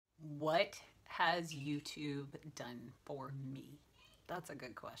What has YouTube done for me? That's a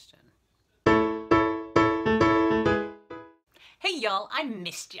good question. Hey y'all, I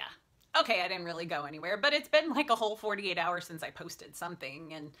missed ya. Okay, I didn't really go anywhere, but it's been like a whole 48 hours since I posted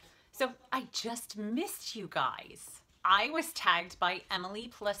something, and so I just missed you guys. I was tagged by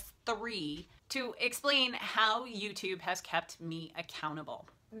Emily+3 to explain how YouTube has kept me accountable.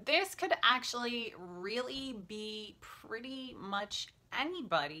 This could actually really be pretty much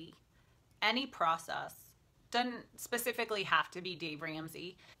anybody, any process. Doesn't specifically have to be Dave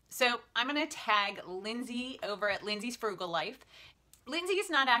Ramsey. So I'm gonna tag Lindsay over at Lindsay's Frugal Life. Lindsay is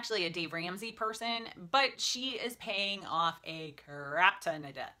not actually a Dave Ramsey person, but she is paying off a crap ton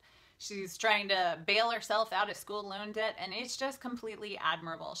of debt. She's trying to bail herself out of school loan debt, and it's just completely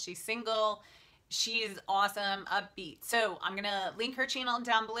admirable. She's single, she's awesome, upbeat. So I'm gonna link her channel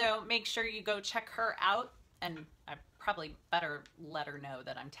down below. Make sure you go check her out, and I probably better let her know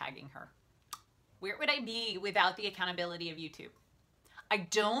that I'm tagging her. Where would I be without the accountability of YouTube? I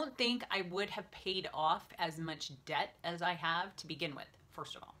don't think I would have paid off as much debt as I have to begin with,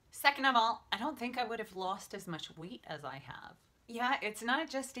 first of all. Second of all, I don't think I would have lost as much weight as I have. Yeah, it's not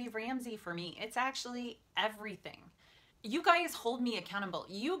just Dave Ramsey for me. It's actually everything. You guys hold me accountable.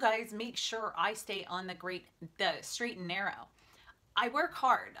 You guys make sure I stay on the straight and narrow. I work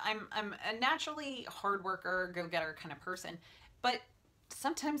hard. I'm a naturally hard worker, go-getter kind of person, but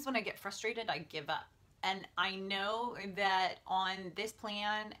sometimes when I get frustrated, I give up. And I know that on this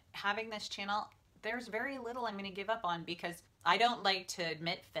plan, having this channel, there's very little I'm going to give up on because I don't like to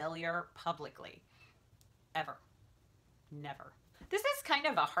admit failure publicly. Ever. Never. This is kind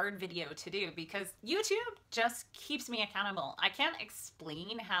of a hard video to do because YouTube just keeps me accountable. I can't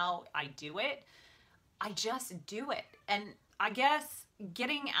explain how I do it. I just do it. And I guess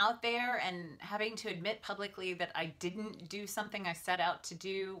getting out there and having to admit publicly that I didn't do something I set out to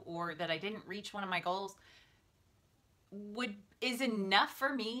do or that I didn't reach one of my goals is enough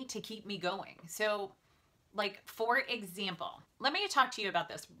for me to keep me going. So, like, for example, let me talk to you about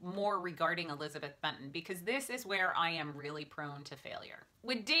this more regarding Elizabeth Benton, because this is where I am really prone to failure.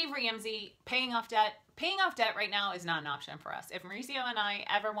 With Dave Ramsey, paying off debt right now is not an option for us. If Mauricio and I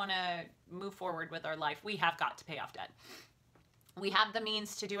ever want to move forward with our life, we have got to pay off debt. We have the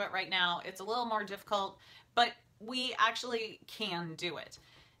means to do it right now. It's a little more difficult, but we actually can do it.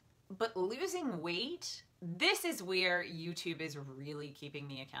 But losing weight, this is where YouTube is really keeping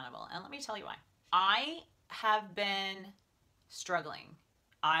me accountable. And let me tell you why. I have been struggling.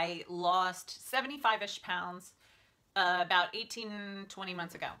 I lost 75-ish pounds about 18, 20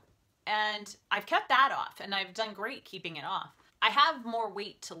 months ago. And I've kept that off, and I've done great keeping it off. I have more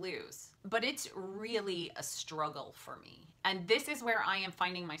weight to lose, but it's really a struggle for me. And this is where I am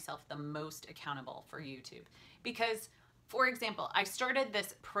finding myself the most accountable for YouTube. Because, for example, I started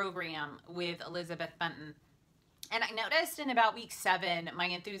this program with Elizabeth Benton, and I noticed in about week 7, my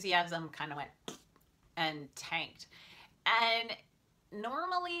enthusiasm kind of went and tanked. And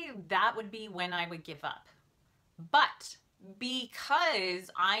normally that would be when I would give up. But because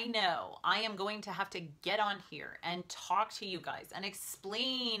I know I am going to have to get on here and talk to you guys and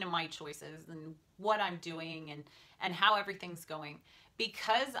explain my choices and what I'm doing and how everything's going,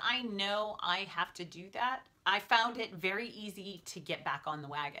 because I know I have to do that, I found it very easy to get back on the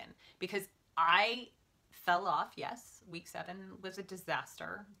wagon because I fell off. Yes, week 7 was a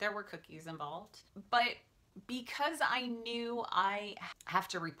disaster. There were cookies involved, but because I knew I have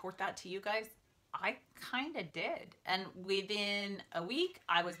to report that to you guys, I kind of did. And within a week,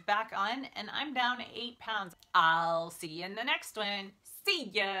 I was back on and I'm down 8 pounds. I'll see you in the next one. See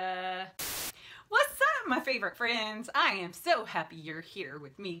ya. What's up, my favorite friends? I am so happy you're here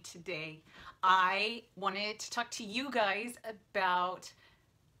with me today. I wanted to talk to you guys about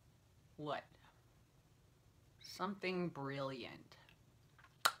what? Something brilliant.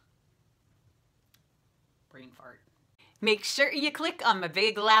 Brain fart. Make sure you click on my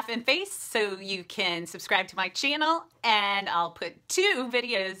big laughing face so you can subscribe to my channel, and I'll put 2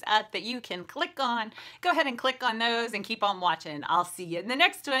 videos up that you can click on. Go ahead and click on those and keep on watching. I'll see you in the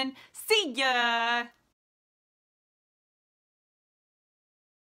next one. See ya!